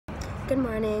Good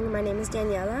morning, my name is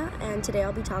Daniela, and today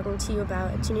I'll be talking to you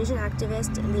about Tunisian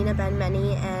activist Lina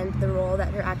Mhenni and the role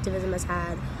that her activism has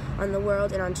had on the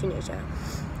world and on Tunisia.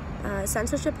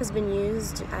 Censorship has been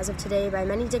used as of today by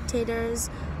many dictators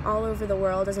all over the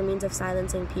world as a means of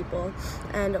silencing people,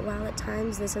 and while at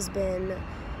times this has been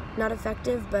not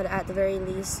effective, but at the very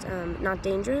least not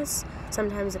dangerous,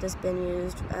 sometimes it has been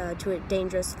used to a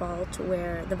dangerous fault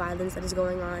where the violence that is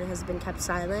going on has been kept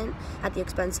silent at the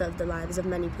expense of the lives of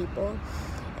many people.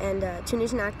 And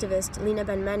Tunisian activist Lina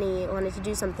Mhenni wanted to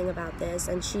do something about this,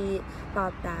 and she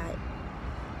thought that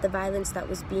the violence that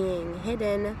was being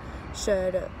hidden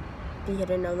should be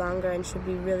hidden no longer and should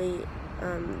be really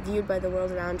viewed by the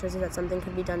world around her so that something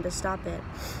could be done to stop it.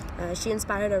 She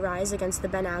inspired a rise against the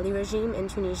Ben Ali regime in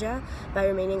Tunisia by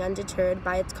remaining undeterred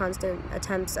by its constant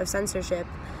attempts of censorship.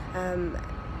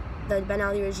 The Ben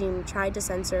Ali regime tried to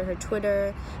censor her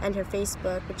Twitter and her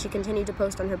Facebook, but she continued to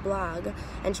post on her blog,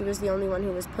 and she was the only one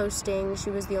who was posting.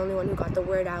 She was the only one who got the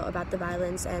word out about the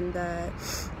violence and the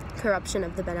corruption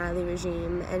of the Ben Ali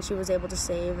regime, and she was able to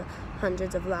save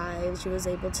hundreds of lives. She was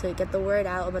able to get the word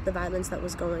out about the violence that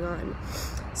was going on.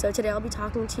 So today I'll be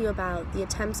talking to you about the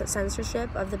attempts at censorship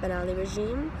of the Ben Ali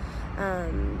regime.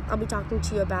 I'll be talking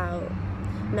to you about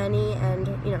Mhenni and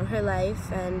her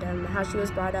life and how she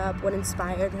was brought up, what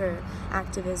inspired her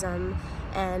activism,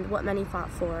 and what Mhenni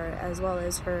fought for, as well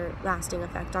as her lasting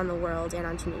effect on the world and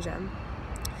on Tunisia.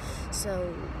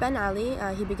 So Ben Ali,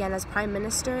 he began as prime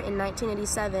minister in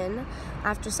 1987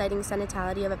 after citing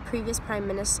senatality of a previous prime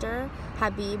minister,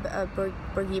 Habib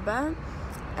Bourguiba,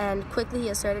 and quickly he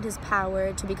asserted his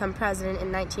power to become president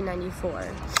in 1994.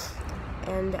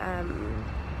 And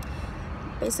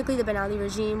basically the Ben Ali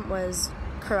regime was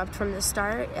corrupt from the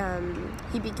start.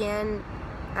 He began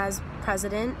as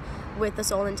president with the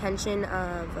sole intention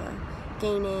of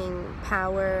gaining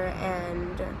power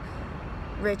and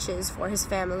riches for his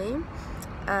family.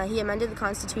 He amended the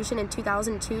constitution in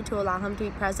 2002 to allow him to be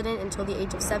president until the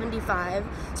age of 75.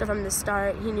 So from the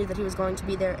start, he knew that he was going to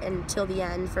be there until the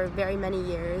end for very many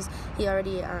years. He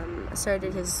already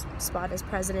asserted his spot as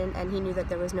president, and he knew that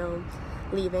there was no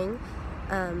leaving.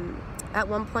 At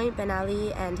one point, Ben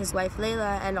Ali and his wife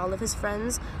Layla and all of his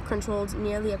friends controlled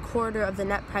nearly a quarter of the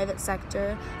net private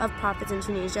sector of profits in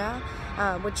Tunisia,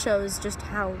 which shows just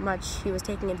how much he was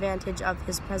taking advantage of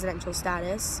his presidential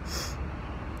status.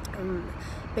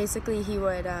 Basically, he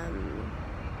would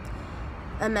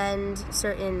amend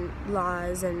certain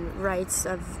laws and rights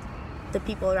of the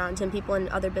people around him, people in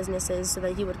other businesses, so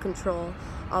that he would control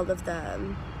all of the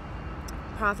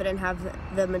profit and have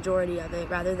the majority of it,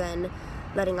 rather than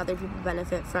letting other people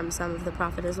benefit from some of the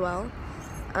profit as well.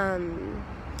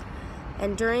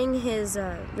 And during his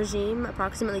regime,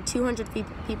 approximately 200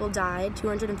 people died,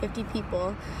 250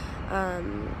 people,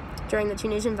 during the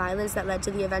Tunisian violence that led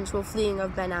to the eventual fleeing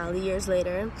of Ben Ali years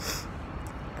later.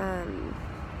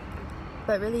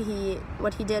 But really,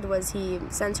 what he did was he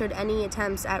censored any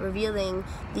attempts at revealing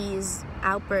these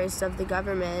outbursts of the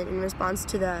government in response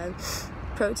to the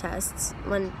protests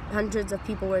when hundreds of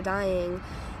people were dying.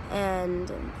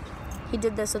 And he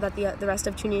did this so that the rest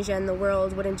of Tunisia and the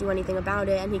world wouldn't do anything about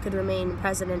it, and he could remain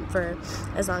president for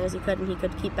as long as he could, and he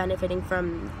could keep benefiting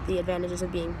from the advantages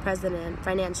of being president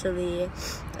financially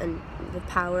and with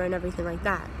power and everything like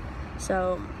that.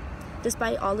 So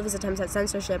despite all of his attempts at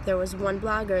censorship, there was one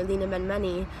blogger, Lina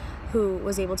Mhenni, who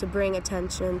was able to bring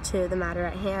attention to the matter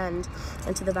at hand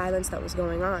and to the violence that was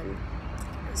going on.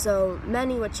 So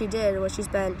Mhenni, what she did was she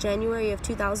spent January of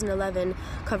 2011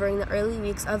 covering the early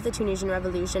weeks of the Tunisian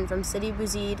revolution from Sidi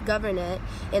Bouzid governorate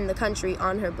in the country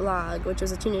on her blog, which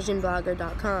was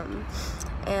TunisianBlogger.com.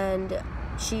 And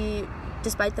she,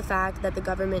 despite the fact that the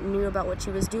government knew about what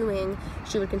she was doing,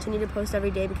 she would continue to post every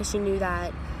day because she knew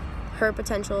that her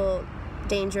potential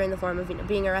danger in the form of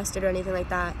being arrested or anything like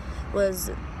that was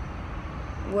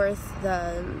worth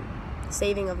the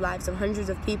saving of lives of hundreds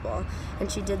of people, and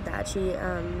she did that. She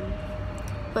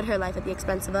put her life at the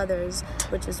expense of others,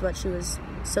 which is what she was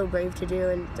so brave to do,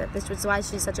 and this was why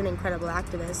she's such an incredible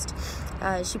activist.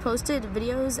 She posted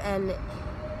videos and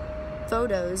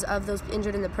photos of those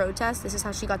injured in the protest. This is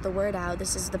how she got the word out.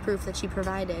 This is the proof that she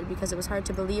provided, because it was hard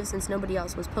to believe since nobody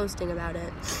else was posting about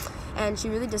it. And she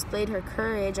really displayed her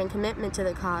courage and commitment to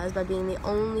the cause by being the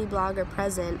only blogger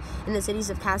present in the cities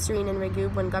of Kasserine and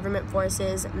Regoub when government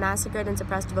forces massacred and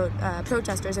suppressed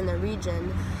protesters in their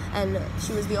region. And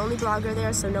she was the only blogger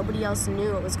there, so nobody else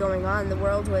knew what was going on. The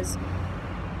world was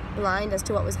blind as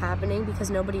to what was happening because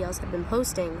nobody else had been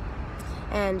posting.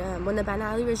 And when the Ben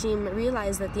Ali regime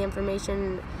realized that the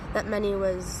information that Mhenni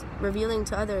was revealing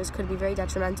to others could be very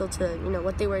detrimental to,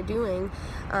 what they were doing,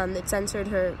 it censored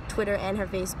her Twitter and her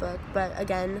Facebook. But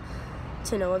again,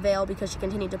 to no avail because she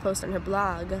continued to post on her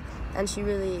blog, and she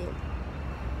really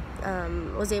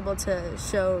was able to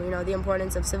show, the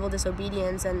importance of civil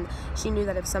disobedience, and she knew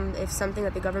that if something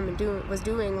that the government was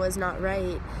doing was not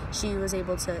right, she was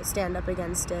able to stand up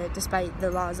against it despite the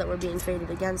laws that were being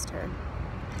created against her.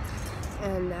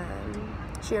 And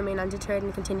she remained undeterred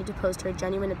and continued to post her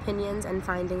genuine opinions and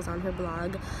findings on her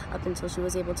blog up until she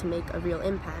was able to make a real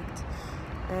impact.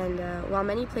 And while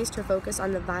many placed her focus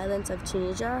on the violence of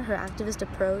Tunisia, her activist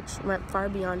approach went far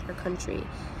beyond her country.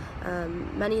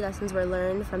 Many lessons were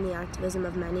learned from the activism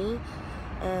of Mhenni,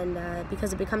 and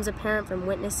because it becomes apparent from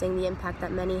witnessing the impact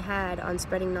that Mhenni had on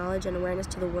spreading knowledge and awareness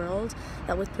to the world,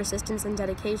 that with persistence and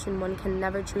dedication, one can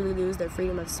never truly lose their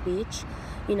freedom of speech.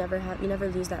 You never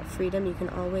lose that freedom. You can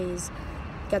always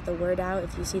get the word out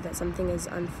if you see that something is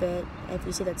unfit, if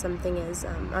you see that something is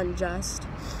unjust.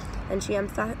 And she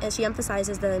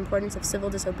emphasizes the importance of civil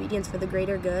disobedience for the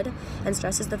greater good, and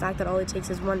stresses the fact that all it takes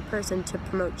is one person to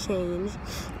promote change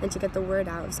and to get the word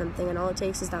out of something, and all it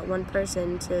takes is that one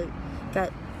person to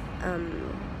get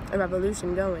a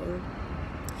revolution going.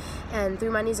 And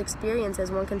through Mhenni's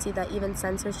experiences, one can see that even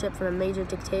censorship from a major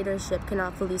dictatorship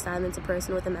cannot fully silence a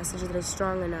person with a message that is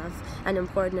strong enough and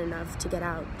important enough to get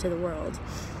out to the world.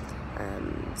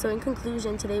 So in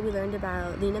conclusion, today we learned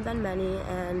about Lina Mhenni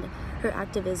and her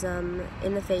activism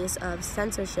in the face of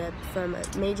censorship from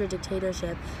a major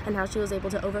dictatorship, and how she was able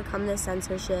to overcome this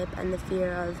censorship and the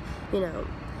fear of,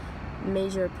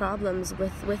 major problems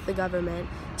with the government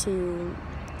to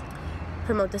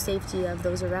promote the safety of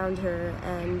those around her.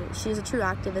 And she's a true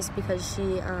activist because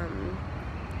she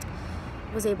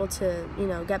was able to,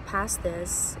 get past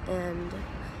this and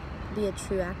be a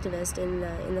true activist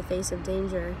in the face of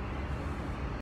danger.